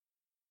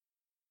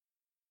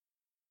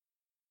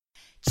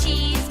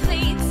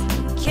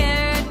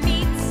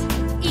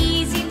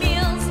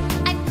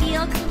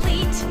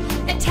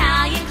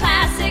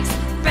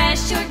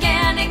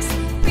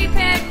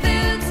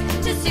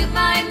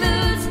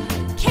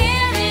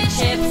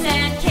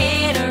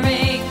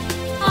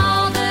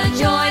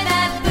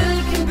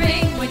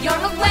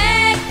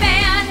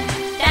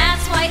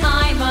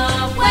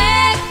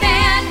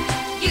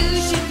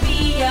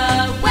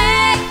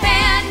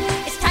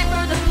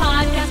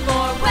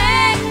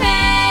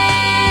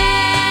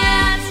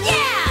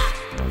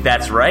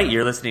That's right,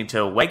 you're listening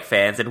to Weg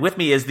Fans, and with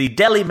me is the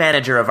deli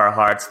manager of our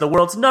hearts, the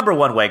world's number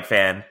one Weg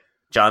fan,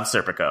 John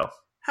Serpico.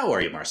 How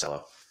are you,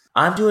 Marcelo?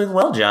 I'm doing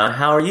well, John.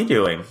 How are you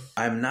doing?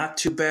 I'm not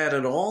too bad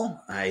at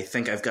all. I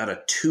think I've got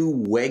a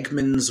 2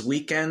 Wegmans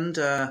weekend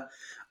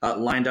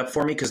lined up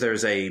for me because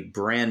there's a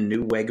brand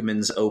new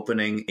Wegmans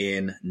opening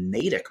in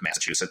Natick,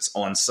 Massachusetts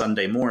on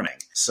Sunday morning.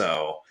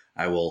 So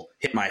I will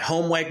hit my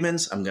home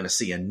Wegmans. I'm going to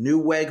see a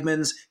new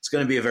Wegmans. It's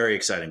going to be a very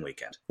exciting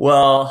weekend.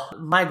 Well,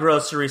 my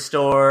grocery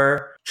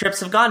store trips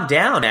have gone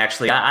down,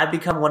 actually. I've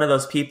become one of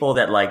those people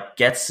that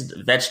gets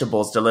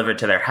vegetables delivered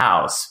to their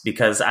house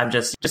because I'm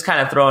just kind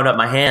of throwing up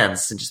my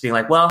hands and just being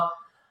like, well,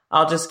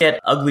 I'll just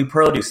get ugly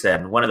produce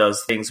then. One of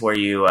those things where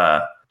you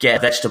get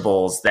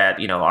vegetables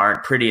that,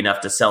 aren't pretty enough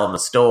to sell in the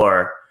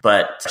store,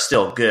 but are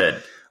still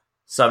good.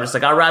 So I'm just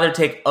like, I'd rather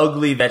take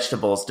ugly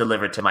vegetables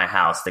delivered to my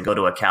house than go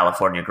to a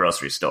California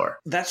grocery store.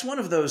 That's one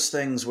of those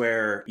things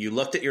where you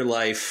looked at your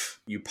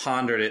life, you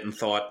pondered it and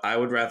thought, I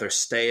would rather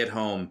stay at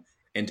home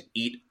and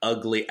eat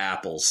ugly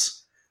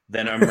apples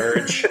than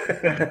emerge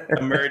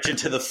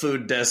into the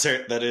food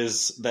desert that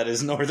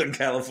is Northern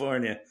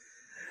California.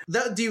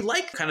 Do you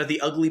like kind of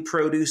the ugly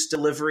produce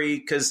delivery?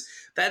 Because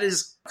that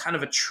is kind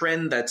of a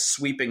trend that's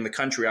sweeping the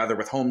country, either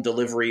with home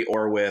delivery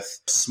or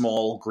with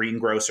small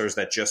greengrocers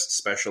that just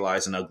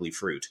specialize in ugly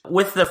fruit.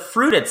 With the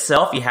fruit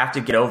itself, you have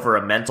to get over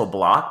a mental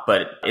block,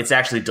 but it's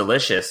actually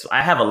delicious.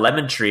 I have a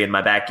lemon tree in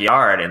my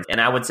backyard,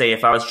 and I would say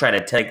if I was trying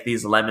to take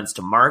these lemons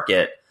to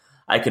market,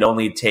 I could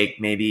only take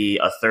maybe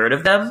a third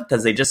of them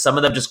because some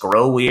of them just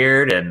grow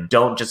weird and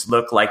don't just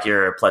look like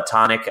your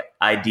platonic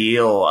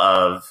ideal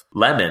of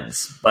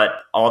lemons. But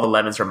all the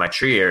lemons from my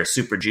tree are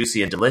super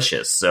juicy and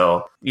delicious.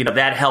 So,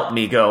 that helped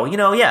me go,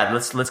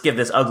 let's give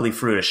this ugly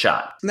fruit a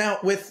shot. Now,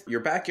 with your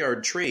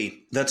backyard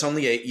tree, that's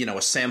only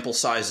a sample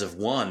size of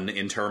 1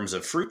 in terms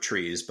of fruit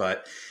trees.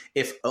 But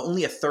if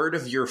only a third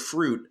of your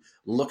fruit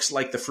looks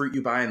like the fruit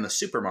you buy in the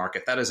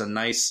supermarket, that is a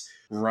nice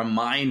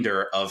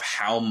reminder of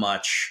how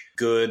much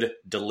good,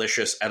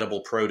 delicious,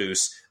 edible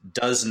produce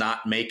does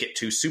not make it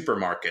to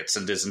supermarkets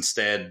and is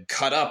instead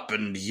cut up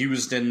and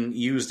used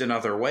in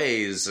other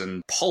ways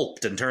and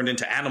pulped and turned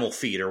into animal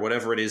feed or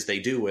whatever it is they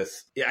do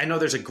with. I know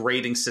there's a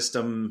grading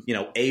system,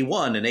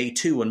 A1 and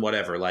A2 and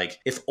whatever.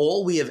 If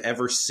all we have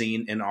ever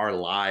seen in our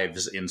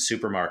lives in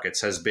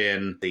supermarkets has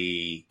been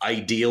the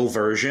ideal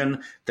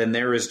version, then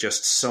there is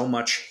just so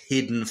much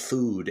hidden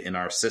food in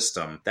our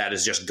system that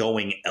is just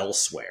going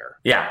elsewhere.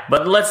 Yeah,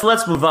 but let's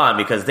move on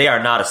because they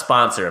are not a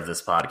sponsor of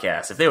this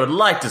podcast. If they would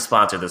like to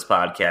sponsor this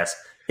podcast,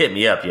 hit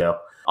me up, yo.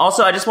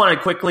 Also, I just want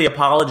to quickly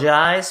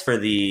apologize for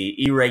the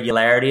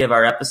irregularity of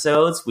our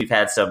episodes. We've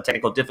had some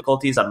technical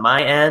difficulties on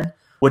my end,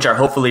 which are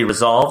hopefully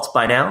resolved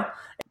by now.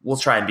 We'll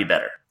try and be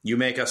better. You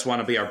make us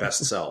want to be our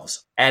best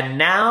selves. And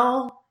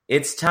now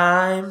it's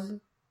time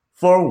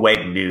for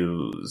Weg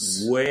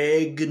News.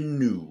 Weg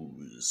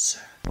News.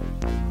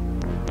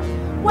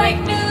 Weg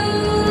News.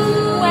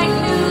 Weg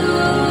News.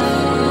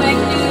 Weg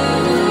News.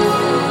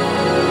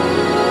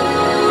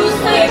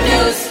 Weg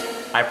News.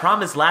 I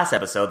promised last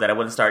episode that I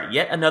would start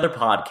yet another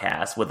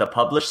podcast with a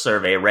published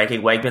survey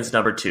ranking Wegmans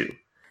number 2.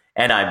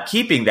 And I'm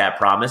keeping that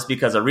promise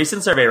because a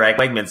recent survey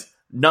ranked Wegmans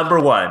number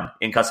 1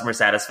 in customer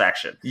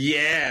satisfaction.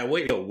 Yeah,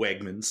 way to go,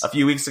 Wegmans. A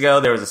few weeks ago,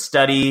 there was a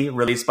study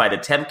released by the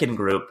Temkin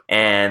Group,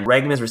 and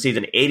Wegmans received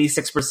an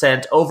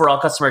 86% overall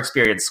customer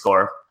experience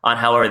score on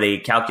however they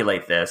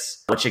calculate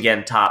this, which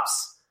again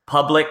tops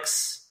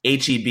Publix,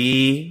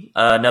 H-E-B,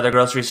 another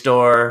grocery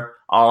store,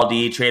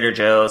 Aldi, Trader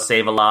Joe's,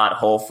 Save-A-Lot,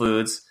 Whole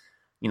Foods.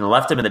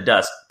 Left them in the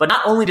dust. But not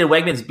only did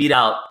Wegmans beat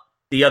out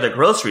the other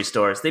grocery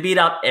stores, they beat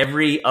out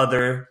every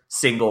other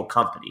single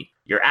company.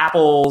 Your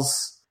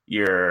Apples,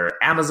 your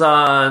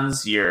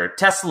Amazons, your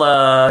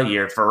Tesla,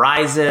 your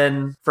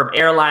Verizon, from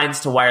airlines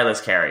to wireless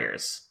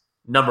carriers.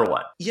 Number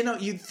 1.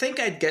 You'd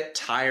think I'd get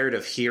tired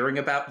of hearing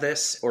about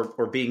this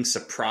or being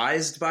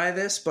surprised by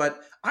this,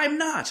 but I'm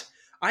not.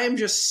 I am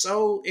just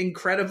so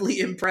incredibly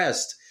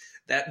impressed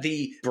that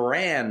the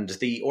brand,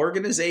 the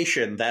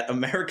organization that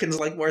Americans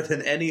like more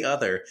than any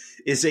other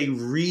is a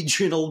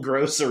regional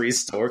grocery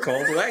store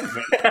called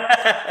Wegmans.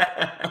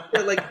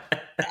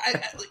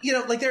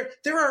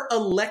 There are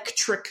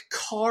electric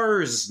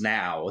cars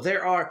now.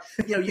 There are,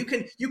 you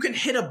can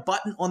hit a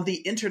button on the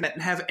internet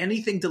and have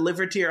anything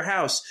delivered to your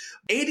house.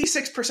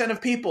 86%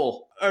 of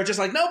people are just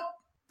like, nope.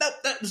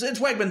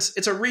 It's Wegmans.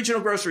 It's a regional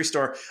grocery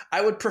store.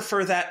 I would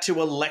prefer that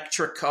to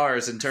electric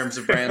cars in terms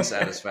of brand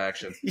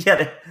satisfaction.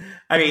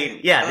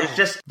 There's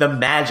just the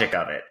magic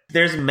of it.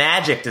 There's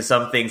magic to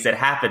some things that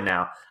happen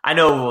now. I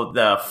know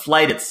the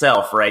flight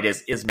itself, right,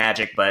 is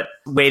magic, but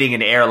waiting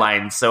in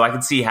airlines, so I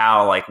can see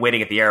how,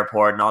 waiting at the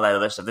airport and all that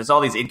other stuff, there's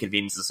all these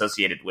inconveniences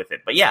associated with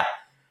it. But yeah,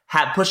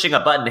 pushing a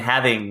button,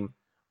 having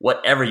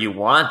whatever you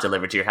want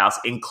delivered to your house,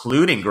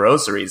 including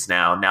groceries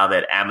now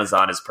that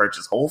Amazon has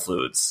purchased Whole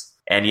Foods.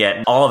 And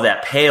yet all of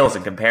that pales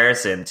in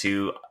comparison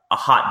to a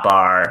hot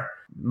bar,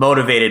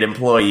 motivated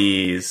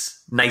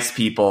employees, nice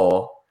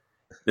people.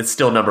 It's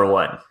still number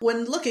 1.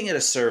 When looking at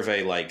a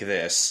survey like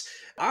this,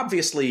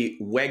 Obviously,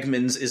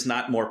 Wegmans is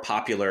not more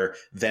popular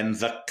than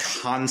the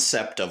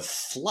concept of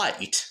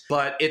flight,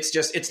 but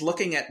it's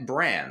looking at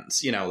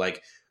brands,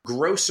 like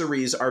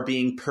groceries are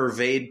being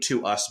purveyed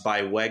to us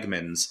by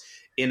Wegmans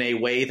in a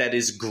way that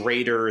is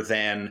greater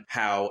than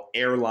how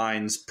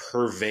airlines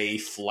purvey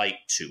flight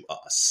to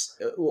us.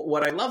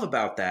 What I love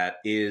about that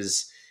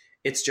is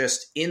it's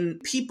just in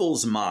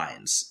people's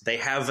minds, they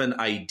have an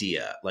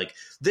idea. Like,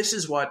 this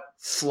is what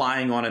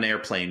flying on an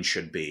airplane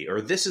should be,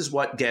 or this is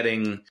what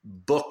getting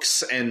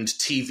books and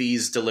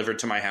TVs delivered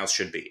to my house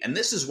should be, and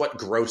this is what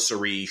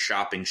grocery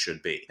shopping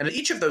should be. And in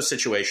each of those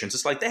situations,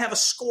 it's like they have a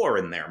score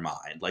in their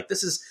mind. Like,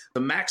 this is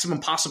the maximum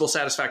possible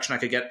satisfaction I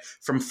could get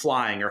from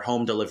flying or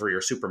home delivery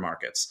or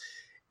supermarkets.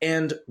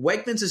 And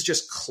Wegmans is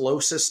just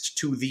closest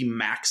to the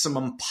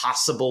maximum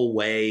possible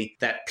way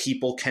that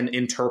people can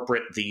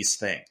interpret these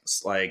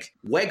things. Like,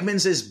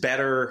 Wegmans is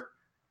better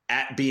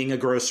at being a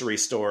grocery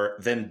store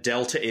than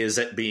Delta is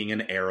at being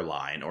an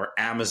airline, or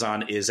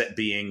Amazon is at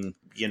being,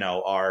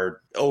 our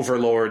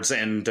overlords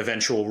and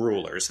eventual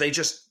rulers. They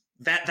just,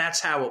 that's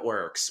how it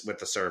works with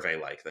the survey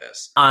like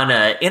this. On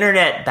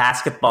internet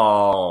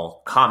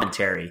basketball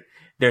commentary,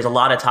 there's a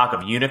lot of talk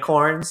of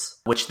unicorns,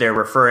 which they're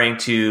referring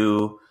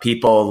to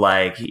people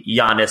like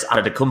Giannis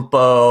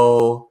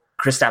Antetokounmpo,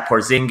 Kristaps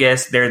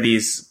Porzingis. They're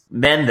these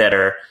men that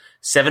are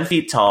 7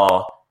 feet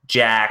tall,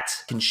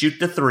 jacked, can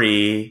shoot the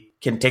three,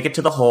 can take it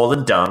to the hole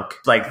and dunk.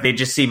 Like, they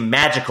just seem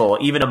magical,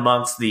 even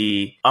amongst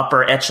the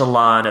upper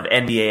echelon of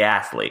NBA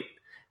athlete.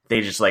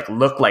 They just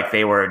look like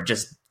they were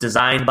just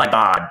designed by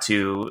God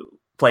to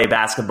play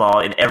basketball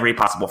in every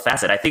possible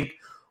facet. I think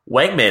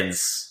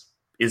Wegmans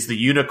is the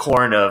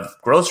unicorn of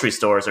grocery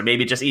stores, or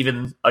maybe just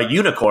even a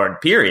unicorn,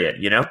 period,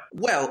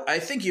 Well, I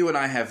think you and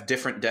I have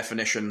different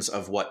definitions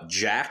of what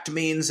jacked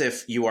means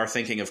if you are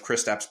thinking of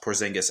Kristaps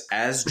Porzingis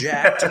as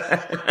jacked.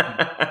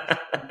 But,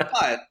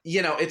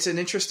 it's an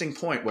interesting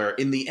point where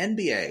in the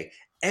NBA,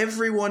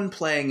 everyone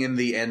playing in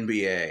the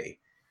NBA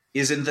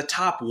is in the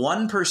top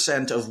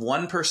 1% of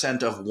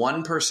 1% of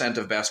 1%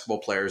 of basketball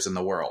players in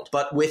the world.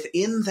 But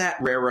within that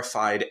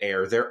rarefied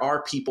air, there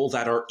are people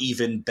that are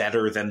even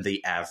better than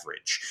the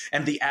average,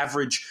 and the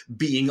average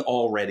being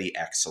already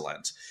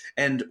excellent.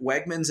 And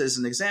Wegmans is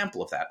an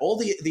example of that. All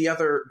the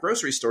other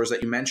grocery stores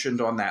that you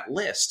mentioned on that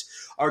list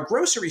are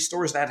grocery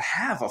stores that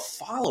have a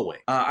following.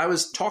 I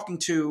was talking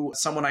to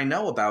someone I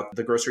know about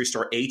the grocery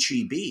store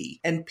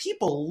H-E-B, and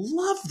people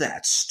love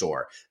that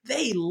store.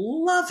 They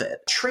love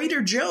it.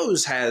 Trader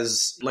Joe's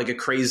has a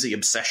crazy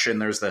obsession.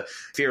 There's the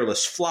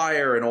Fearless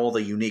Flyer and all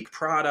the unique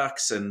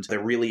products and the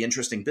really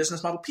interesting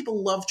business model.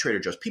 People love Trader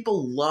Joe's.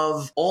 People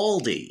love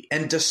Aldi.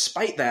 And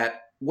despite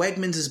that,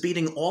 Wegmans is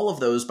beating all of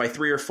those by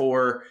 3 or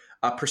 4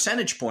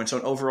 percentage points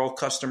on overall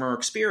customer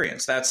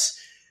experience. That's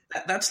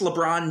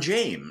LeBron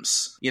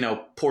James,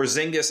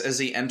 Porzingis as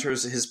he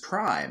enters his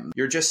prime.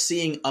 You're just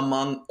seeing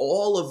among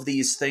all of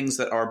these things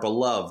that are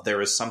beloved,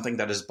 there is something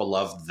that is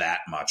beloved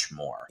that much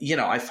more.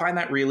 I find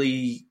that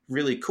really,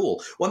 really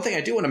cool. One thing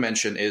I do want to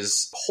mention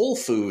is Whole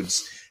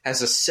Foods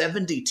has a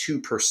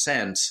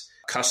 72%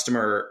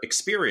 customer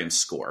experience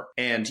score.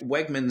 And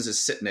Wegmans is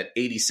sitting at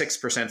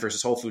 86%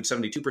 versus Whole Foods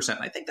 72%.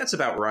 And I think that's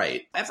about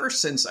right. Ever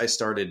since I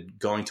started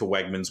going to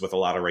Wegmans with a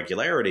lot of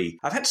regularity,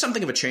 I've had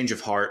something of a change of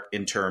heart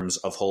in terms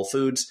of Whole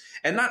Foods,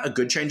 and not a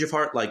good change of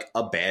heart, like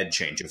a bad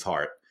change of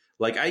heart.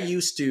 Like, I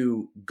used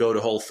to go to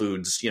Whole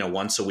Foods,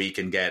 once a week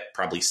and get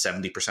probably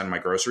 70% of my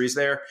groceries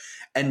there.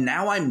 And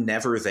now I'm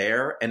never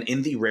there. And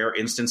in the rare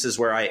instances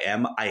where I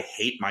am, I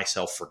hate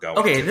myself for going.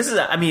 Okay,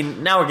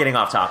 now we're getting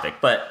off topic,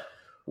 but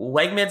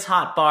Wegmans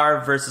Hot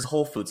Bar versus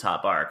Whole Foods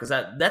Hot Bar, because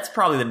that's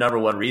probably the number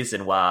one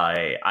reason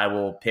why I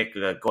will pick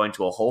going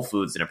to a Whole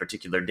Foods in a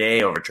particular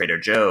day over Trader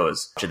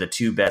Joe's, which are the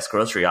two best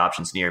grocery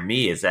options near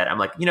me, is that I'm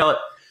like, what?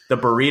 The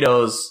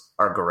burritos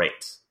are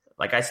great.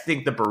 Like, I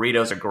think the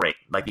burritos are great.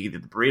 Like, you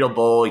get the burrito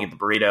bowl, you get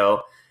the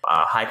burrito,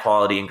 high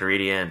quality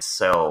ingredients.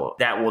 So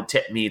that will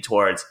tip me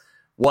towards,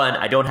 one,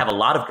 I don't have a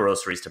lot of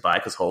groceries to buy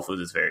because Whole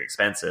Foods is very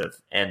expensive.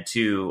 And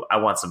two, I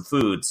want some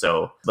food.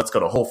 So let's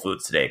go to Whole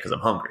Foods today because I'm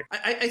hungry.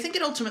 I think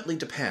it ultimately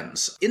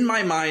depends. In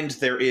my mind,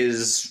 there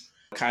is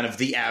kind of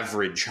the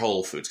average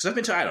Whole Foods. Because I've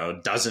been to,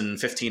 a dozen,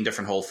 15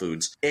 different Whole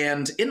Foods.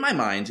 And in my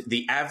mind,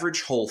 the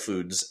average Whole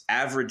Foods,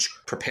 average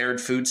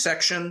prepared food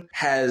section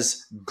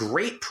has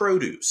great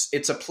produce.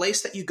 It's a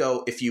place that you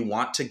go if you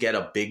want to get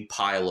a big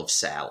pile of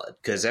salad.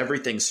 Because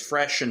everything's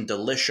fresh and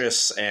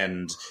delicious,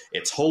 and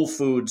it's Whole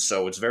Foods,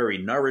 so it's very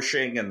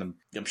nourishing. And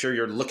I'm sure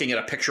you're looking at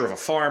a picture of a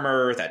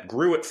farmer that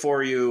grew it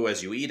for you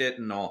as you eat it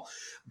and all.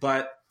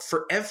 But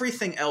for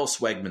everything else,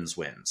 Wegmans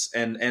wins.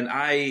 And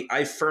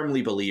I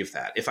firmly believe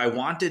that. If I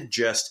wanted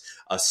just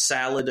a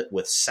salad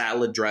with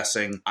salad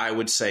dressing, I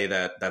would say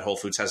that Whole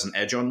Foods has an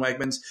edge on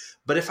Wegmans.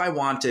 But if I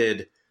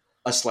wanted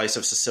a slice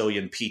of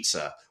Sicilian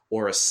pizza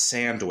or a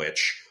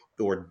sandwich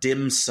or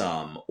dim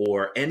sum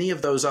or any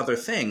of those other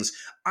things,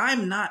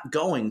 I'm not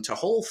going to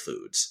Whole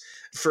Foods.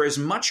 For as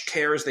much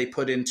care as they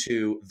put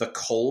into the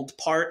cold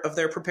part of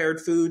their prepared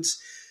foods,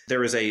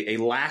 there is a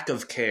lack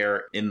of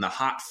care in the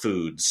hot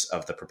foods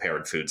of the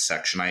prepared foods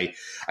section. I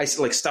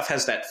like stuff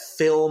has that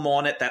film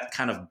on it, that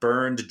kind of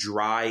burned,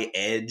 dry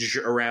edge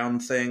around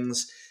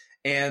things.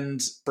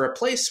 And for a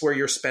place where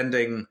you're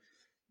spending,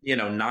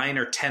 $9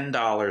 or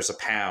 $10 a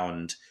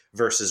pound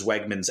versus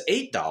Wegmans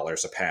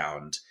 $8 a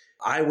pound,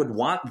 I would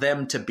want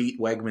them to beat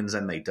Wegmans,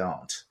 and they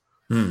don't.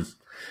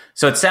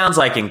 So it sounds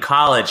like in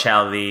college,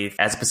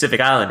 as a Pacific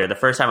Islander, the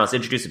first time I was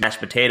introduced to mashed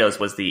potatoes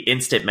was the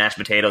instant mashed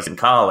potatoes in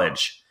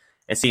college.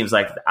 It seems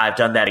like I've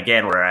done that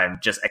again, where I'm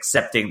just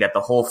accepting that the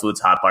Whole Foods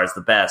hot bar is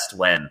the best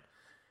when,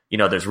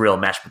 there's real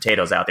mashed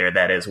potatoes out there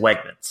that is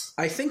Wegmans.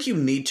 I think you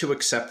need to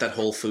accept that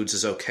Whole Foods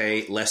is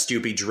okay, lest you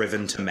be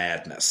driven to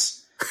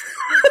madness.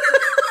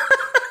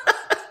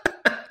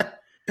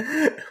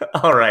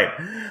 All right.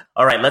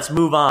 Let's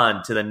move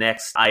on to the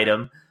next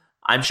item.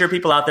 I'm sure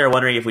people out there are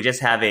wondering if we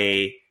just have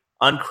a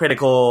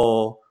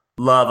uncritical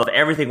love of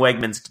everything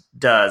Wegmans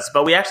does,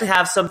 but we actually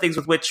have some things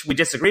with which we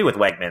disagree with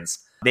Wegmans.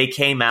 They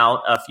came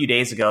out a few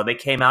days ago. They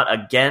came out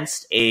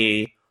against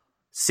a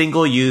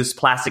single-use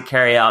plastic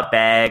carryout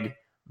bag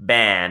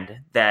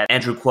ban that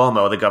Andrew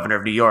Cuomo, the governor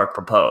of New York,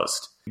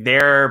 proposed.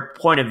 Their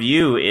point of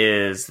view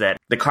is that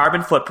the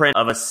carbon footprint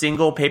of a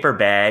single paper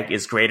bag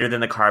is greater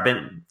than the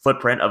carbon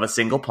footprint of a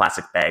single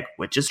plastic bag,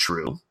 which is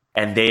true.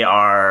 And they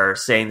are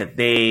saying that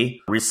they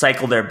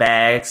recycle their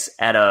bags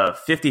at a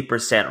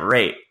 50%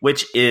 rate,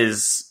 which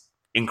is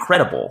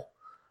incredible.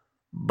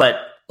 But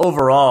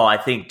overall, I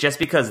think just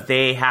because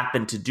they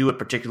happen to do it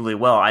particularly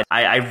well,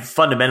 I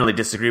fundamentally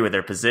disagree with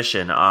their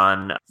position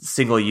on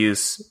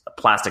single-use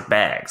plastic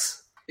bags.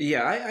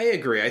 Yeah, I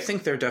agree. I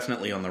think they're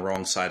definitely on the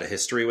wrong side of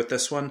history with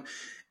this one.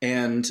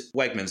 And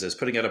Wegmans is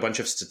putting out a bunch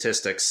of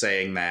statistics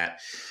saying that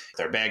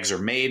their bags are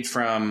made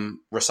from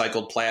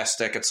recycled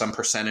plastic at some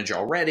percentage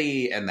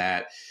already, and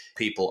that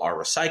people are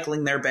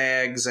recycling their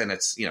bags, and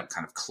it's,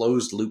 kind of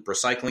closed loop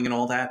recycling and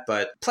all that.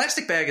 But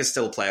plastic bag is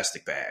still a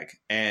plastic bag.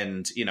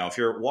 And, if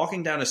you're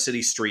walking down a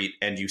city street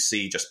and you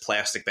see just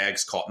plastic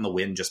bags caught in the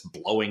wind just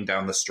blowing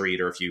down the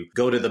street, or if you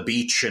go to the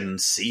beach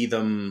and see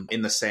them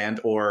in the sand,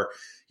 or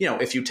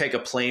if you take a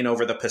plane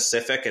over the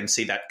Pacific and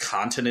see that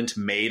continent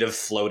made of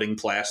floating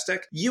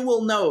plastic, you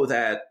will know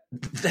that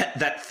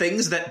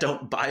things that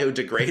don't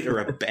biodegrade are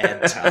a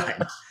bad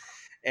time.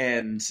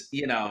 And,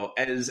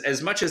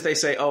 as much as they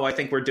say, I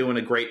think we're doing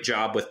a great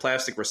job with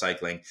plastic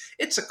recycling,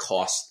 it's a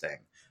cost thing.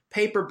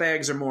 Paper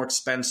bags are more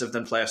expensive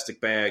than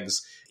plastic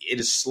bags. It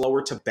is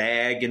slower to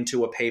bag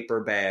into a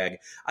paper bag.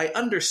 I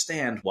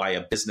understand why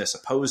a business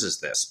opposes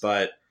this,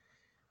 but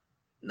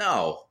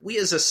no, we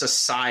as a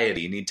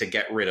society need to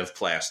get rid of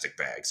plastic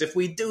bags. If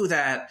we do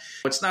that,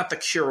 it's not the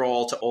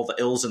cure-all to all the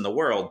ills in the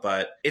world,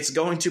 but it's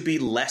going to be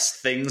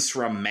less things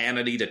for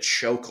humanity to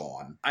choke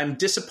on. I'm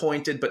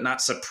disappointed but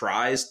not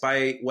surprised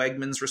by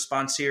Wegmans'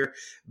 response here,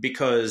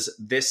 because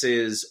this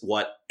is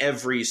what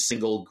every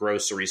single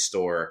grocery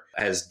store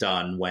has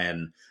done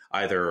when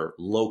either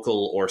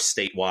local or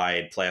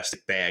statewide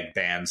plastic bag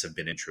bans have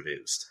been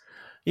introduced.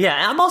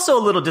 Yeah, I'm also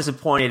a little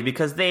disappointed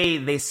because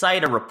they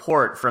cite a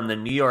report from the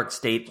New York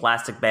State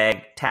Plastic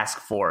Bag Task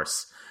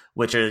Force,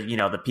 which are,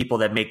 the people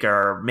that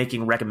are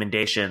making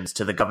recommendations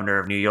to the governor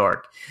of New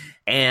York.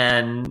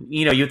 And,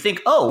 you'd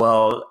think,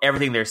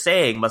 everything they're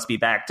saying must be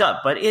backed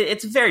up. But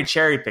it's very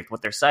cherry-picked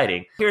what they're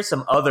citing. Here's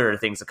some other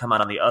things that come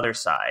out on the other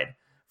side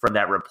from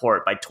that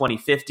report. By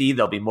 2050,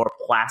 there'll be more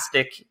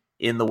plastic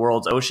in the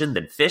world's ocean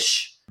than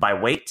fish by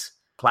weight.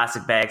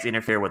 Plastic bags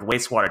interfere with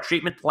wastewater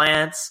treatment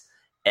plants.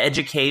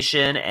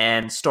 Education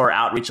and store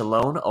outreach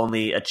alone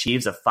only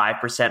achieves a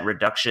 5%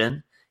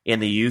 reduction in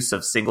the use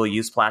of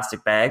single-use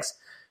plastic bags.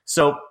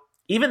 So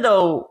even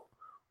though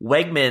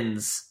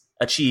Wegmans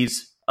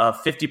achieves a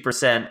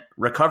 50%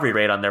 recovery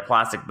rate on their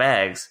plastic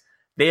bags,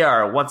 they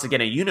are once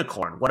again a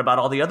unicorn. What about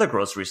all the other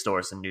grocery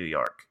stores in New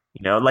York?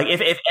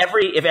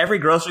 If every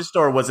grocery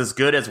store was as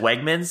good as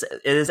Wegmans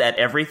is at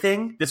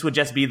everything, this would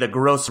just be the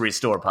grocery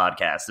store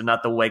podcast and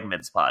not the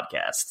Wegmans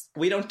podcast.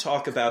 We don't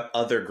talk about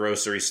other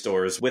grocery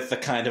stores with the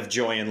kind of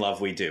joy and love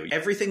we do.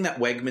 Everything that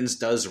Wegmans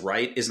does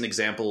right is an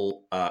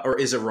example, or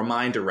is a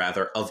reminder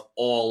rather, of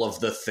all of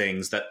the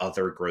things that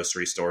other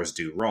grocery stores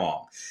do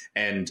wrong.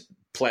 And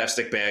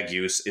plastic bag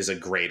use is a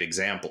great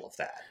example of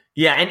that.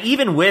 Yeah, and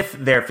even with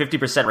their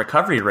 50%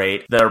 recovery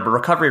rate, the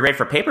recovery rate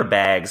for paper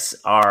bags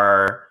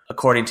are,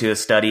 according to a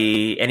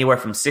study, anywhere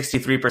from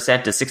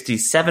 63% to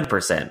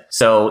 67%.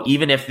 So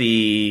even if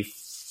the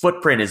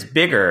footprint is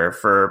bigger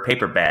for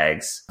paper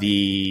bags,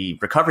 the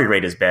recovery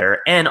rate is better.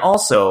 And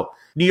also,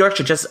 New York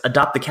should just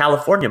adopt the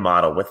California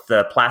model with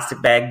the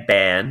plastic bag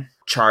ban,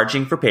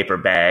 charging for paper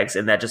bags,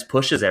 and that just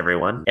pushes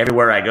everyone.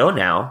 Everywhere I go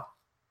now,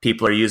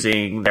 people are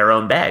using their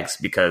own bags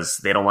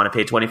because they don't want to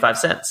pay 25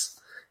 cents.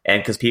 And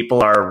because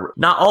people are,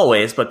 not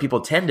always, but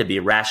people tend to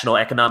be rational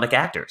economic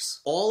actors.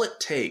 All it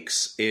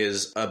takes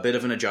is a bit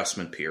of an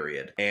adjustment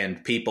period,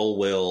 and people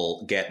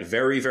will get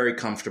very, very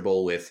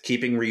comfortable with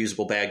keeping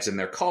reusable bags in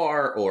their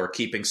car or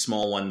keeping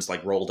small ones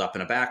like rolled up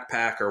in a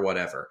backpack or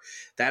whatever.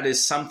 That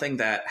is something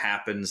that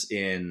happens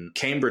in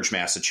Cambridge,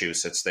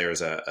 Massachusetts.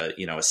 There's a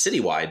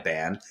citywide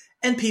ban.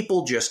 and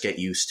people just get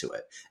used to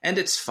it. And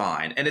it's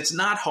fine. And it's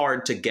not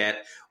hard to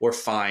get or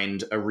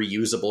find a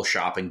reusable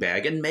shopping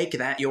bag and make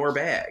that your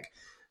bag.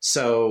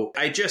 So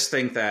I just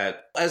think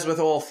that, as with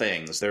all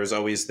things, there's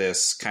always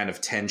this kind of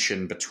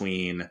tension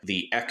between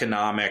the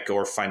economic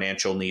or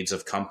financial needs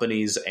of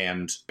companies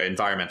and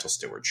environmental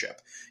stewardship.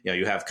 You know,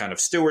 you have kind of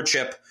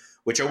stewardship,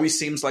 which always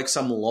seems like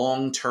some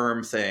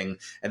long-term thing.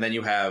 And then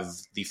you have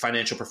the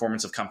financial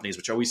performance of companies,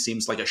 which always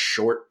seems like a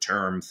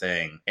short-term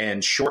thing.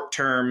 And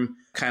short-term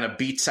kind of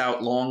beats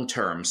out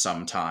long-term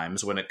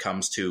sometimes when it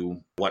comes to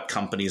what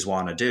companies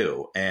want to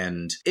do.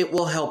 And it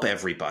will help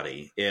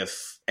everybody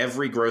if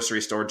every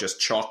grocery store just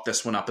chalked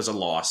this one up as a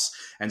loss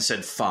and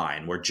said,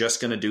 fine, we're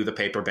just going to do the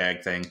paper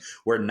bag thing.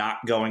 We're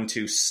not going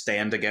to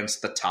stand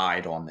against the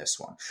tide on this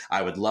one.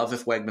 I would love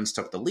if Wegmans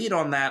took the lead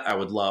on that. I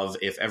would love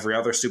if every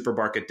other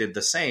supermarket did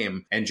the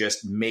same and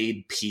just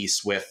made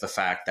peace with the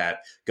fact that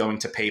going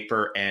to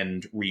paper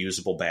and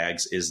reusable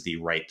bags is the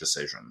right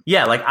decision.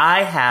 Yeah, like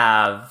I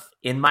have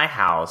in my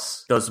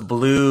house those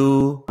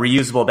blue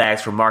reusable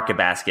bags from Market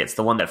Baskets,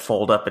 the one that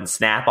fold up and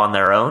snap on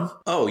their own.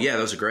 Oh, yeah,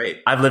 those are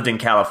great. I've lived in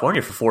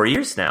California for 4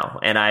 years now,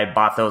 and I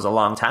bought those a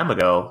long time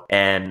ago,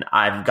 and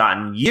I've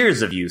gotten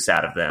years of use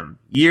out of them,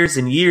 years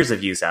and years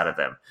of use out of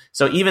them.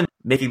 So even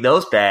making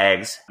those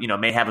bags, you know,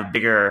 may have a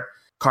bigger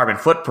carbon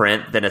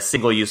footprint than a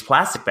single-use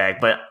plastic bag,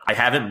 but I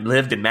haven't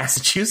lived in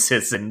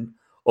Massachusetts in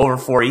over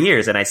 4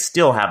 years, and I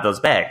still have those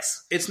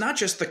bags. It's not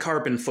just the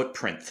carbon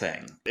footprint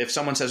thing. If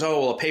someone says, oh,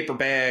 well, a paper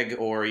bag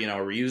or, you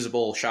know, a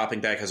reusable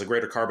shopping bag has a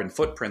greater carbon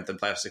footprint than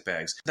plastic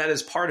bags, that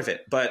is part of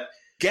it. But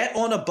get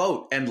on a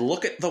boat and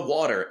look at the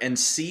water and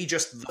see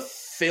just the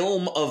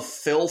film of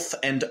filth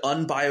and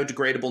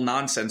unbiodegradable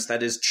nonsense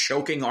that is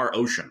choking our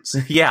oceans.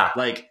 Yeah.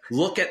 Like,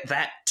 look at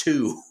that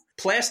too.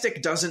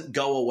 Plastic doesn't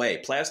go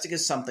away. Plastic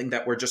is something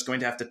that we're just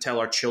going to have to tell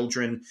our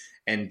children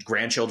and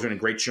grandchildren and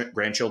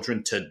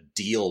great-grandchildren to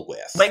deal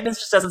with. Wegmans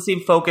just doesn't seem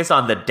focused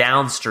on the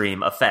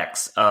downstream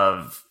effects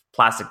of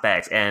plastic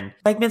bags, and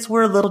Wegmans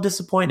were a little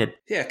disappointed.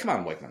 Yeah, come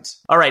on, Wegmans.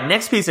 All right,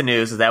 next piece of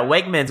news is that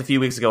Wegmans a few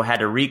weeks ago had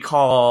to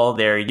recall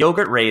their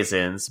yogurt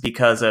raisins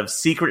because of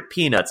secret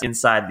peanuts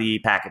inside the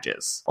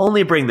packages.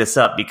 Only bring this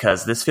up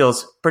because this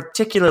feels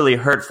particularly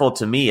hurtful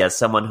to me as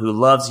someone who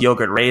loves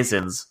yogurt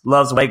raisins,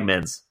 loves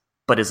Wegmans,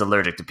 but is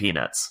allergic to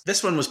peanuts.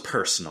 This one was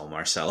personal,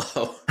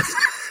 Marcelo.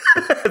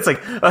 It's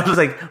like, I was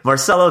like,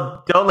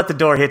 Marcelo, don't let the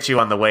door hit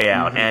you on the way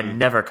out and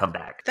never come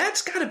back.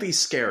 That's got to be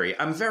scary.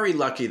 I'm very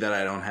lucky that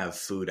I don't have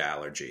food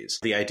allergies.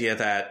 The idea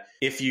that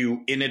if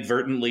you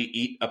inadvertently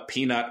eat a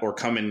peanut or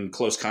come in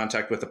close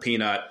contact with a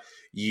peanut,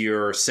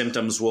 your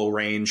symptoms will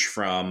range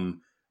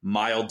from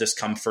mild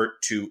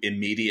discomfort to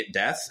immediate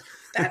death.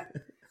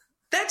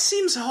 That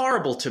seems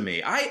horrible to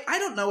me. I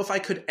don't know if I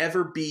could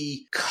ever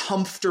be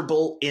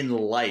comfortable in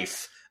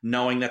life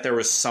knowing that there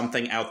was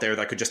something out there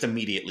that could just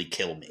immediately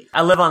kill me.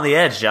 I live on the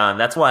edge, John.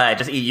 That's why I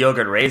just eat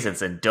yogurt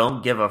raisins and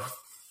don't give a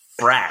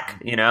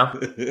frack, you know?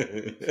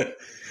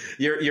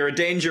 You're a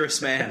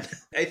dangerous man.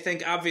 I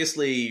think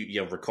obviously,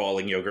 you know,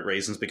 recalling yogurt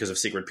raisins because of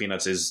secret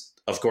peanuts is,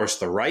 of course,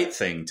 the right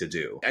thing to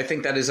do. I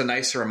think that is a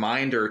nice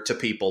reminder to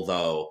people,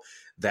 though,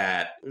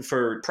 that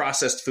for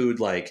processed food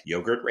like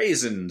yogurt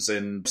raisins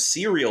and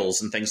cereals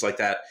and things like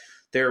that,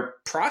 they're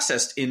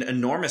processed in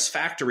enormous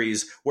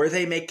factories where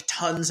they make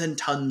tons and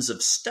tons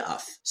of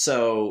stuff.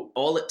 So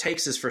all it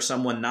takes is for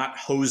someone not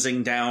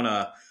hosing down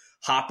a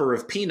hopper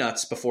of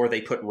peanuts before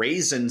they put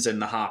raisins in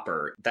the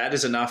hopper. That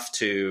is enough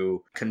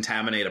to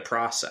contaminate a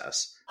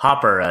process.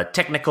 Hopper, a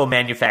technical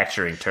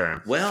manufacturing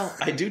term. Well,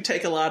 I do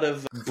take a lot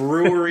of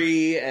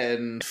brewery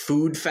and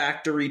food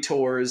factory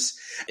tours.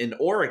 In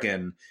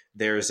Oregon,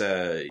 there's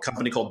a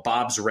company called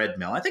Bob's Red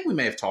Mill. I think we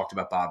may have talked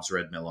about Bob's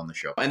Red Mill on the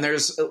show. And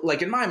there's,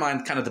 like, in my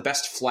mind, kind of the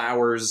best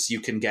flours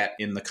you can get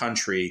in the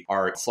country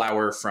are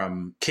flour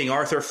from King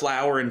Arthur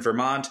Flour in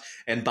Vermont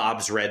and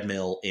Bob's Red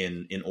Mill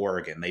in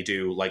Oregon. They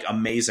do, like,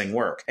 amazing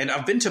work. And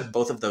I've been to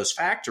both of those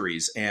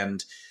factories,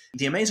 and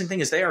the amazing thing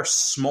is they are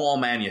small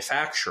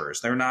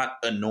manufacturers. They're not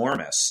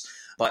enormous.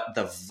 But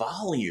the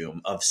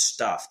volume of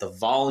stuff, the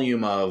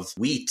volume of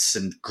wheats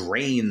and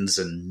grains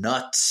and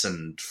nuts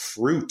and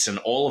fruit and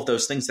all of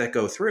those things that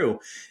go through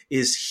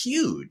is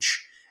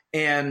huge.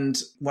 And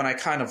when I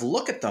kind of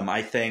look at them,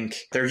 I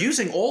think they're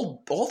using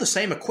all the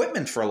same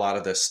equipment for a lot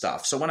of this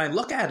stuff. So when I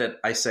look at it,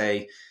 I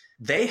say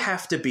they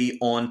have to be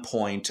on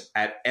point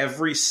at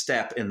every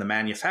step in the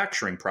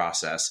manufacturing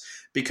process,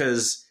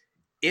 because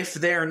if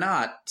they're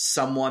not,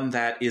 someone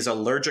that is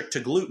allergic to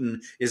gluten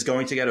is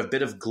going to get a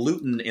bit of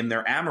gluten in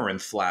their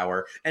amaranth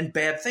flour, and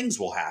bad things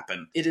will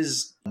happen. It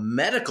is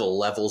medical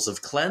levels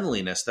of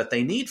cleanliness that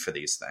they need for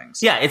these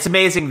things. Yeah, it's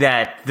amazing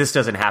that this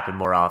doesn't happen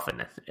more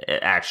often,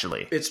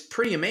 actually. It's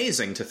pretty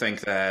amazing to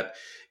think that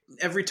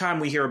every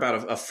time we hear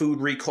about a food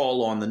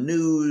recall on the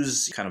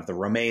news, kind of the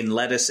romaine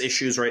lettuce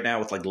issues right now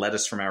with like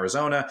lettuce from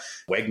Arizona,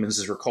 Wegmans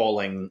is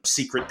recalling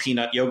secret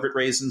peanut yogurt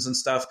raisins and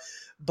stuff.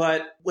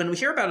 But when we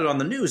hear about it on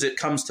the news, it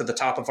comes to the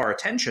top of our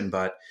attention.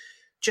 But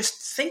just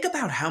think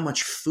about how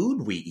much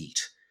food we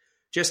eat.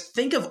 Just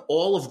think of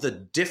all of the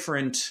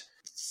different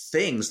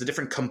things, the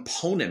different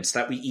components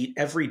that we eat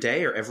every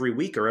day or every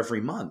week or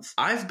every month.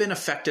 I've been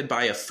affected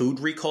by a food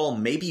recall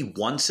maybe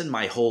once in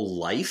my whole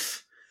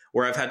life,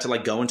 where I've had to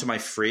like go into my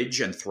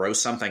fridge and throw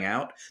something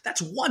out.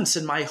 That's once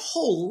in my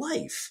whole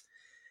life.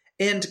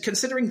 And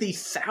considering the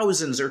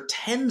thousands or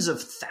tens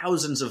of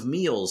thousands of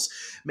meals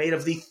made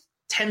of the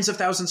tens of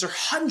thousands or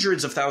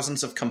hundreds of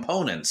thousands of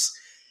components,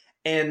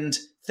 and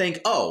think,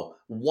 oh,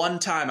 one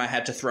time I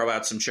had to throw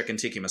out some chicken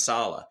tikka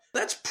masala.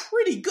 That's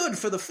pretty good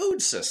for the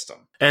food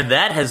system. And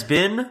that has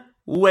been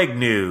WEG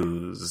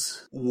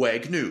News.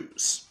 WEG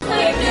News.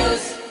 Wake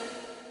news.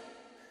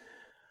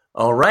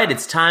 All right,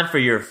 it's time for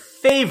your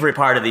favorite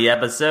part of the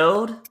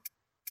episode,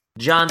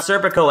 John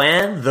Serpico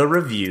and the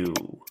review.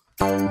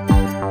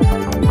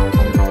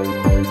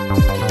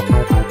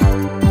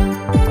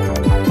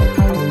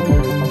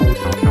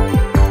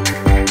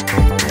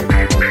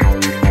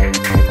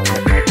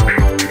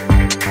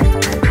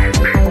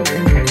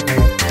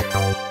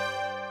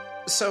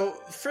 So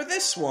for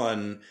this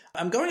one,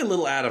 I'm going a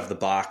little out of the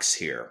box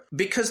here,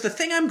 because the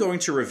thing I'm going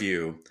to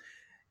review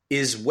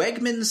is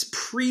Wegmans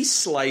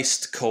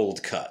pre-sliced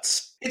cold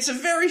cuts. It's a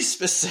very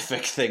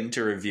specific thing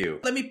to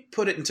review. Let me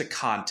put it into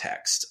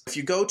context. If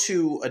you go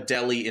to a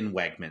deli in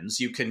Wegmans,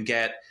 you can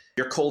get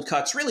your cold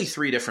cuts really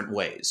three different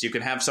ways. You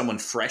can have someone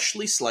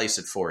freshly slice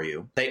it for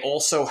you. They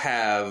also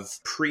have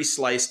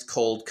pre-sliced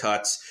cold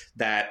cuts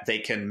that they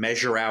can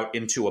measure out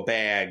into a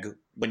bag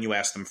when you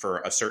ask them for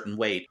a certain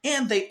weight.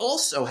 And they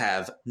also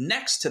have,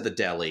 next to the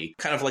deli,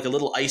 kind of like a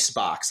little ice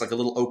box, like a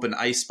little open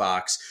ice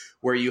box,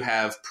 where you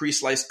have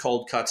pre-sliced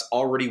cold cuts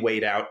already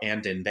weighed out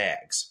and in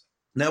bags.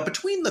 Now,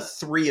 between the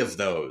three of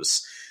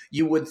those,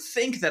 you would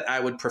think that I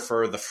would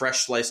prefer the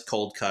fresh sliced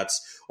cold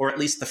cuts, or at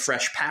least the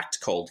fresh packed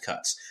cold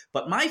cuts.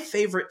 But my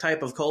favorite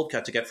type of cold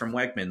cut to get from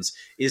Wegmans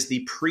is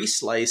the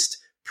pre-sliced,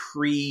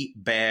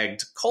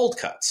 pre-bagged cold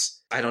cuts.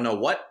 I don't know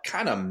what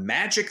kind of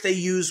magic they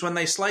use when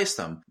they slice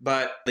them,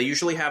 but they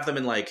usually have them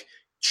in like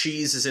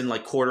cheese is in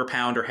like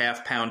quarter-pound or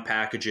half-pound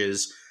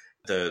packages.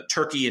 The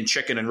turkey and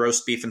chicken and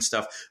roast beef and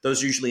stuff,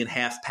 those are usually in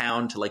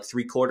half-pound to like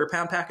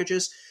three-quarter-pound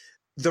packages.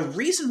 The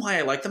reason why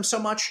I like them so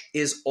much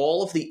is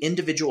all of the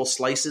individual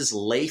slices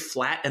lay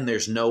flat and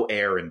there's no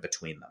air in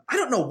between them. I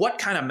don't know what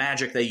kind of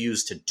magic they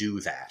use to do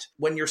that.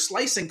 When you're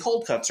slicing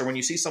cold cuts, or when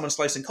you see someone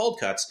slicing cold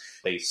cuts,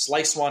 they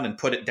slice one and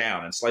put it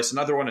down, and slice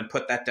another one and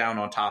put that down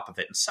on top of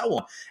it, and so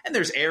on. And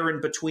there's air in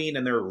between,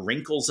 and there are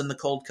wrinkles in the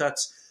cold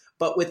cuts.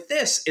 But with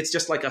this, it's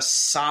just like a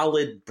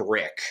solid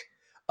brick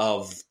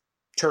of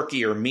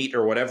turkey or meat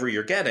or whatever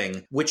you're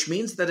getting, which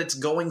means that it's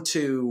going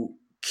to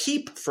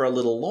keep for a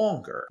little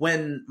longer.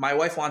 When my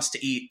wife wants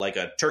to eat like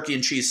a turkey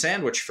and cheese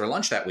sandwich for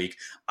lunch that week,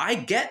 I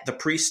get the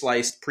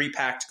pre-sliced,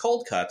 pre-packed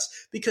cold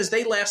cuts because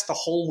they last the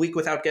whole week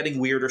without getting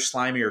weird or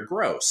slimy or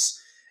gross.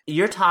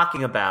 You're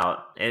talking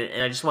about,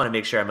 and I just want to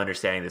make sure I'm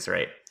understanding this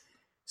right.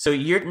 So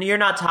you're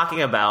not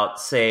talking about,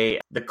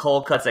 say, the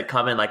cold cuts that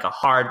come in like a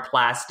hard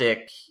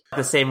plastic,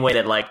 the same way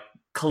that like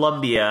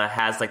Columbia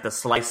has like the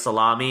sliced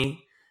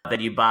salami that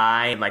you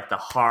buy in like the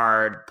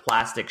hard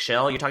plastic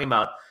shell. You're talking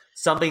about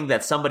something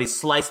that somebody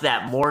sliced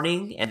that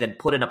morning and then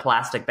put in a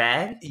plastic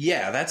bag?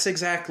 Yeah, that's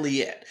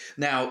exactly it.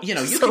 Now, you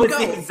know, you so can it's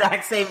go the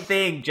exact same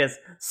thing, just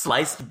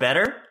sliced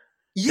better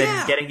yeah.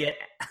 than getting it.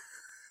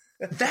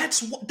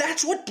 That's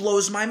what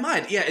blows my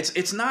mind. Yeah,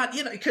 it's not,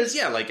 you know, because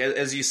yeah, like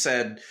as you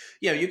said,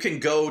 you know, you can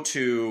go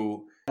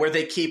to where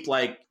they keep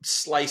like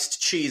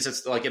sliced cheese.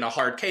 It's like in a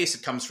hard case.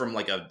 It comes from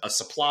like a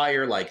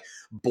supplier, like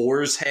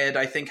Boar's Head,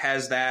 I think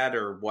has that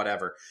or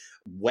whatever.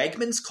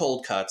 Wegmans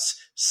cold cuts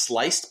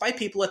sliced by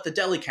people at the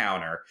deli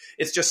counter.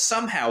 It's just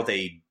somehow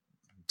they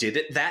did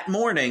it that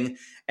morning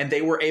and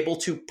they were able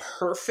to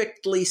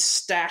perfectly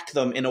stack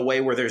them in a way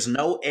where there's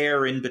no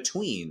air in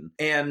between.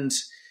 And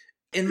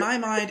in my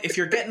mind, if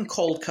you're getting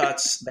cold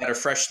cuts that are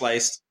fresh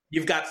sliced,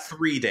 you've got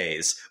 3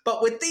 days.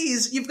 But with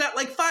these, you've got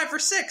like 5 or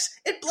 6.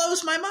 It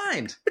blows my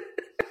mind.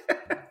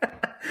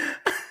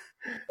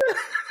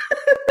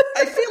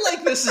 I feel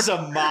like this is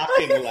a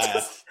mocking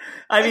laugh.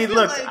 I mean,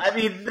 look, like... I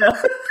mean,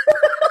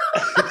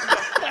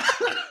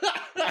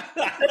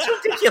 that's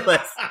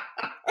ridiculous.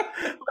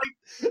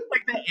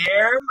 Like the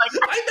air. Like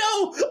I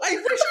know. I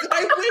wish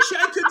I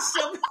could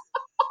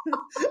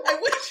I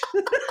wish.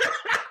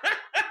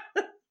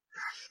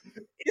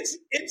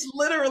 It's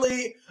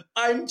literally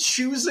I'm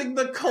choosing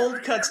the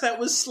cold cuts that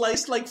was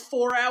sliced like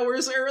 4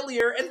 hours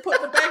earlier and put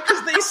in the bag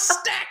because they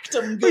stacked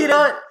them good. You know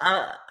what?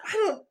 I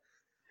don't.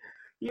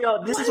 You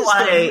know, this is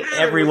why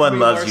everyone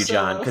loves you,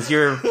 John, because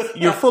you're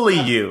fully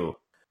you.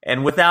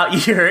 And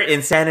without your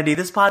insanity,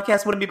 this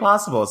podcast wouldn't be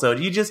possible. So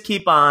you just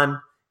keep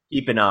on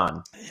keeping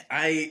on.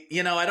 I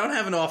don't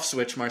have an off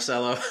switch,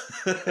 Marcelo.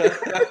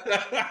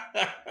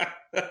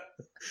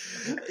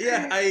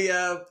 Yeah,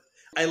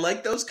 I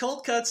like those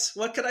cold cuts.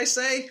 What could I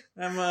say?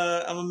 I'm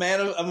a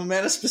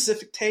man of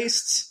specific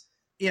tastes.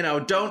 You know,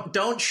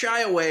 don't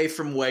shy away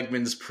from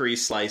Wegmans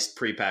pre-sliced,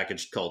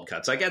 pre-packaged cold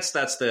cuts. I guess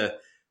that's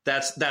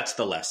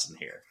the lesson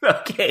here.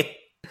 Okay.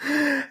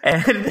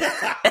 And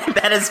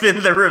that has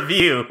been the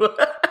review.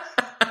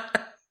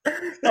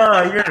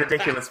 Oh, you're a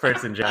ridiculous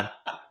person, John.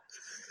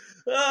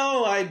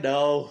 Oh, I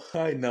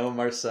know,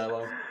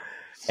 Marcelo.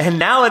 And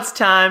now it's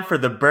time for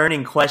the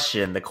burning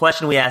question, the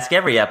question we ask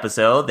every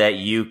episode that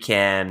you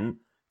can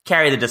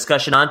carry the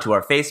discussion on to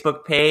our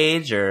Facebook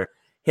page or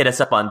hit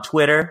us up on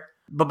Twitter.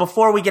 But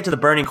before we get to the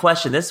burning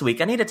question this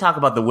week, I need to talk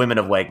about the women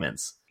of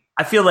Wegmans.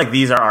 I feel like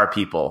these are our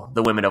people,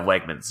 the women of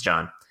Wegmans,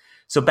 John.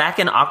 So back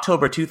in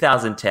October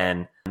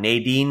 2010,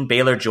 Nadine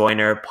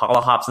Baylor-Joyner,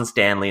 Paula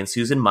Hobson-Stanley, and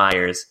Susan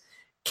Myers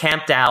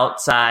camped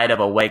outside of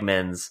a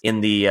Wegmans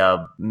in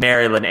the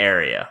Maryland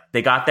area.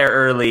 They got there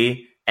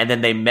early, and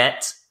then they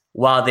met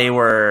while they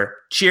were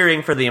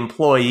cheering for the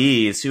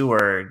employees who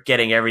were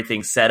getting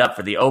everything set up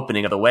for the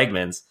opening of the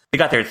Wegmans. They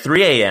got there at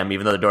 3 a.m.,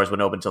 even though the doors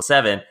wouldn't open until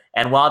 7.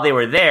 And while they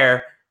were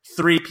there,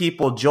 3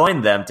 people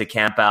joined them to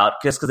camp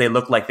out just because they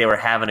looked like they were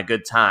having a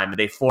good time.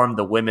 They formed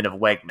the Women of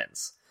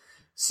Wegmans.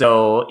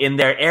 So in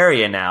their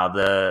area now,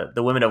 the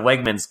Women of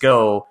Wegmans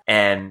go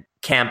and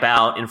camp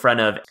out in front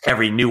of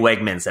every new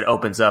Wegmans that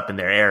opens up in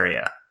their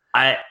area.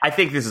 I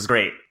think this is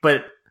great,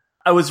 but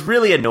I was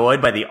really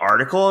annoyed by the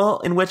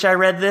article in which I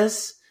read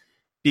this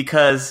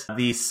because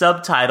the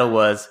subtitle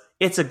was,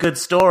 "It's a good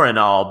store and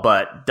all,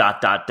 but ...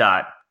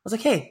 I was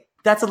like, hey,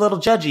 that's a little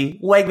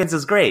judgy. Wegmans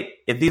is great.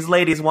 If these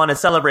ladies want to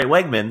celebrate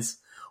Wegmans,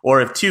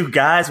 or if 2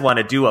 guys want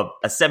to do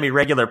a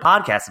semi-regular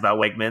podcast about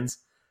Wegmans,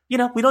 we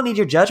don't need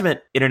your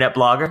judgment, internet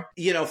blogger.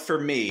 For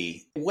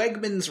me,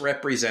 Wegmans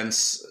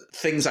represents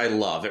things I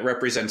love. It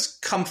represents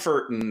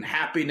comfort and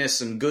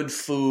happiness and good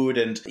food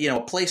and,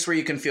 a place where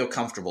you can feel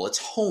comfortable. It's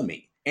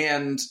homey.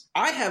 And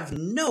I have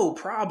no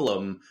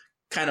problem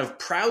kind of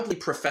proudly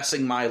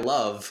professing my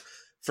love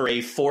for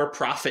a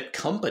for-profit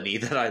company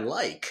that I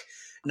like.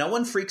 No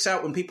one freaks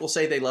out when people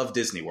say they love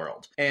Disney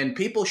World. And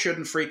people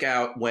shouldn't freak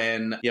out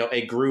when,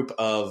 a group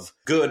of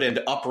good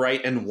and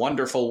upright and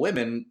wonderful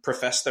women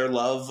profess their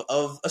love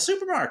of a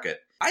supermarket.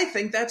 I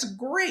think that's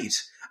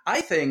great.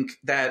 I think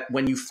that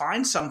when you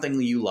find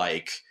something you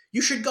like,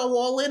 you should go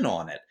all in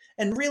on it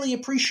and really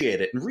appreciate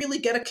it and really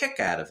get a kick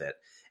out of it.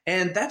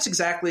 And that's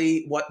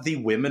exactly what the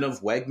Women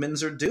of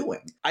Wegmans are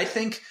doing. I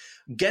think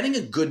getting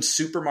a good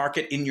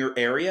supermarket in your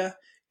area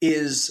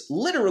is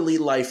literally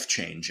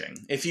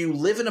life-changing. If you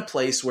live in a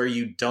place where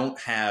you don't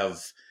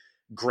have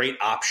great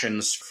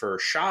options for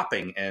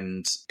shopping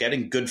and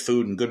getting good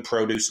food and good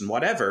produce and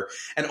whatever,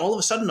 and all of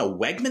a sudden a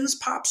Wegmans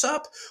pops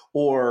up,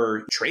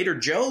 or Trader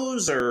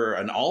Joe's or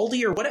an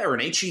Aldi or whatever,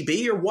 an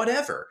H-E-B or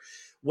whatever,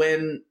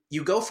 when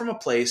you go from a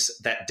place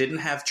that didn't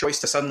have choice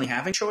to suddenly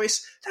having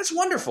choice, that's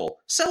wonderful.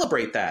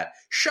 Celebrate that.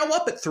 Show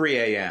up at 3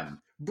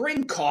 a.m.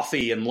 Bring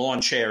coffee and lawn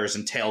chairs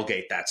and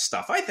tailgate that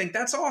stuff. I think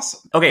that's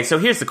awesome. Okay, so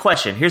here's the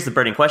question. Here's the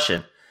burning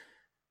question.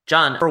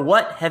 John, for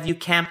what have you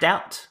camped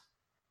out?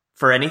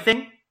 For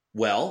anything?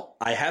 Well,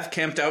 I have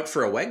camped out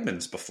for a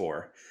Wegmans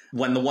before.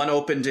 When the one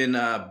opened in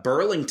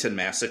Burlington,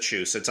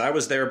 Massachusetts, I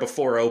was there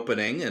before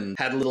opening and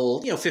had a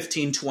little,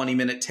 15,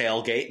 20-minute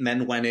tailgate and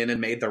then went in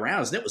and made the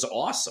rounds, and it was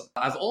awesome.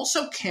 I've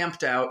also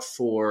camped out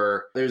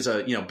for, there's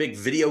a, big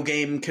video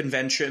game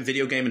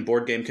and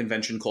board game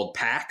convention called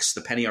PAX,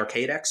 the Penny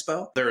Arcade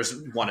Expo. There's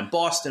one in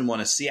Boston, one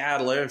in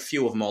Seattle, there are a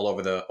few of them all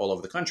over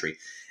the country.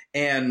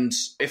 And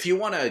if you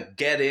want to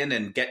get in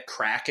and get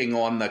cracking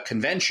on the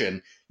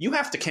convention, you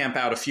have to camp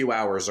out a few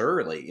hours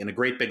early in a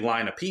great big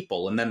line of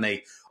people. And then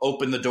they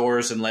open the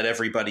doors and let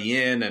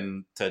everybody in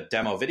and to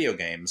demo video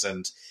games.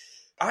 And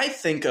I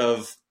think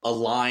of a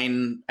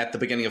line at the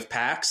beginning of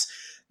PAX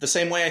the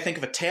same way I think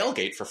of a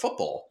tailgate for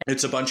football.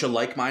 It's a bunch of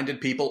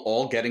like-minded people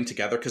all getting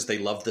together because they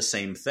love the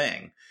same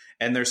thing.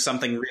 And there's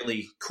something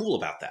really cool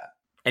about that.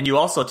 And you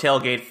also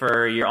tailgate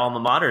for your alma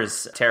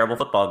mater's terrible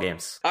football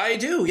games. I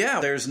do,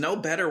 yeah. There's no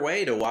better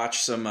way to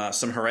watch some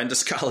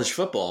horrendous college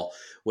football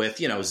with,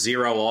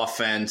 zero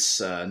offense,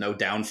 no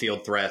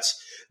downfield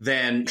threats,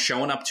 than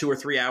showing up 2 or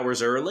 3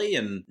 hours early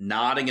and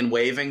nodding and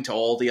waving to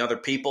all the other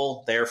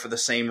people there for the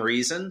same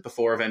reason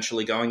before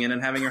eventually going in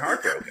and having your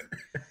heart broken.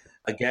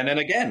 Again and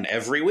again,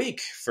 every week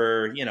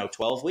for,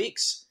 12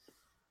 weeks.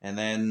 And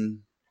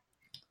then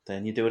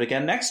you do it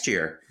again next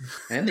year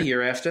and the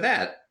year after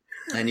that.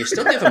 And you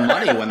still give them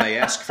money when they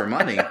ask for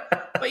money,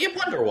 but you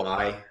wonder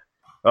why.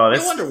 Oh,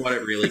 you wonder what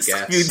it really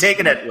gets. We've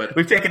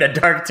taken a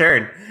dark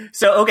turn.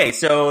 So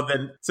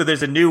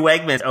there's a new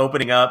Wegmans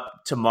opening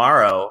up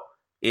tomorrow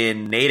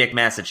in Natick,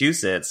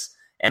 Massachusetts,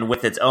 and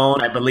with its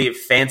own, I believe,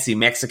 fancy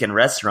Mexican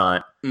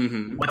restaurant.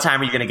 Mm-hmm. What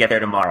time are you going to get there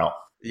tomorrow?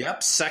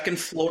 Yep, second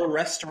floor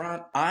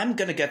restaurant. I'm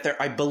going to get there.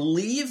 I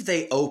believe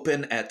they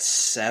open at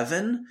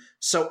 7,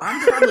 so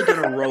I'm probably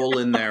going to roll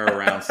in there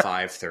around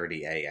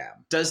 5:30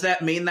 a.m. Does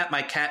that mean that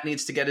my cat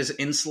needs to get his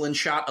insulin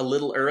shot a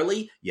little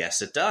early?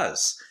 Yes, it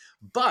does.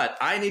 But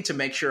I need to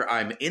make sure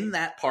I'm in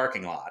that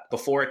parking lot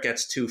before it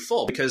gets too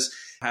full, because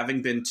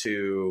having been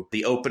to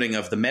the opening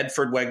of the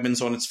Medford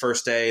Wegmans on its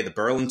first day, the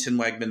Burlington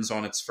Wegmans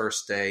on its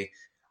first day,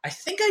 I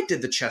think I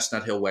did the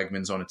Chestnut Hill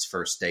Wegmans on its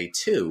first day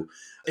too.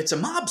 It's a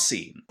mob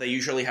scene. They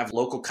usually have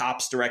local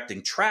cops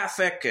directing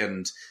traffic,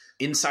 and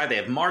inside they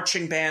have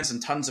marching bands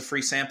and tons of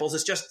free samples.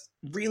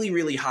 really,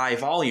 really high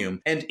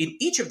volume. And in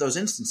each of those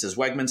instances,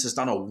 Wegmans has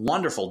done a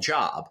wonderful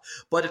job,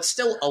 but it's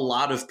still a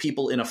lot of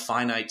people in a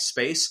finite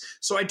space.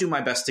 So I do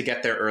my best to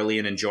get there early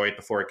and enjoy it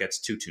before it gets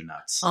too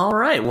nuts. All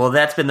right. Well,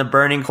 that's been the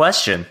burning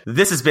question.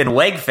 This has been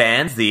Weg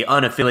Fans, the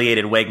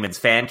unaffiliated Wegmans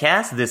fan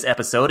cast. This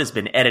episode has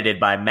been edited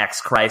by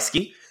Max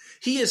Kreisky.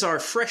 He is our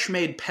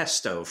fresh-made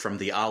pesto from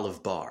the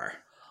Olive Bar.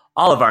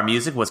 All of our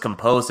music was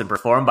composed and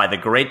performed by the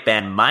great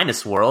band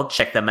Minus World.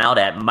 Check them out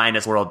at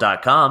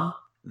minusworld.com.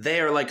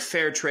 They are like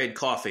fair trade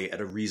coffee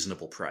at a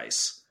reasonable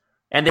price.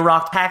 And they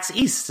rocked PAX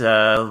East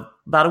about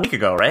a week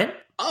ago, right?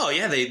 Oh,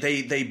 yeah,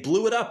 they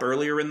blew it up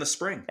earlier in the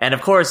spring. And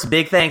of course,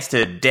 big thanks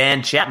to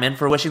Dan Chapman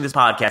for wishing this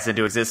podcast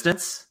into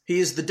existence. He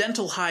is the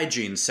dental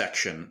hygiene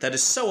section that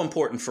is so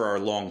important for our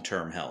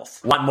long-term health.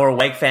 Want more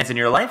Weg fans in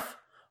your life?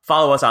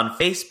 Follow us on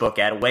Facebook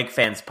at Weg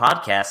Fans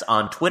Podcast,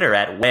 on Twitter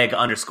at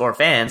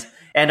Weg_fans,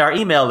 and our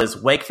email is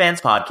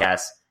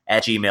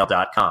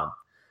wegfanspodcast@gmail.com.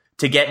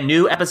 To get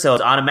new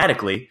episodes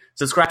automatically,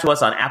 subscribe to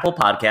us on Apple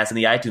Podcasts in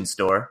the iTunes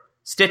Store,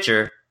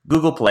 Stitcher,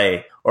 Google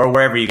Play, or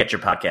wherever you get your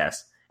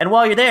podcasts. And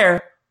while you're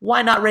there,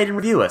 why not rate and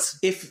review us?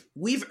 If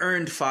we've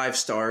earned 5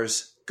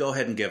 stars, go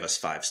ahead and give us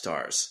 5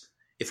 stars.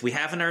 If we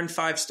haven't earned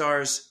 5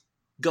 stars,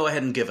 go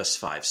ahead and give us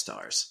 5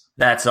 stars.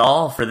 That's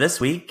all for this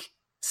week.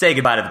 Say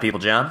goodbye to the people,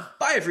 John.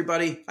 Bye,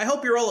 everybody. I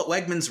hope you're all at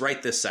Wegmans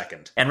right this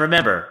second. And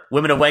remember,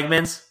 women of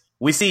Wegmans,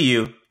 we see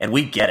you, and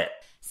we get it.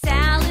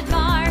 Sound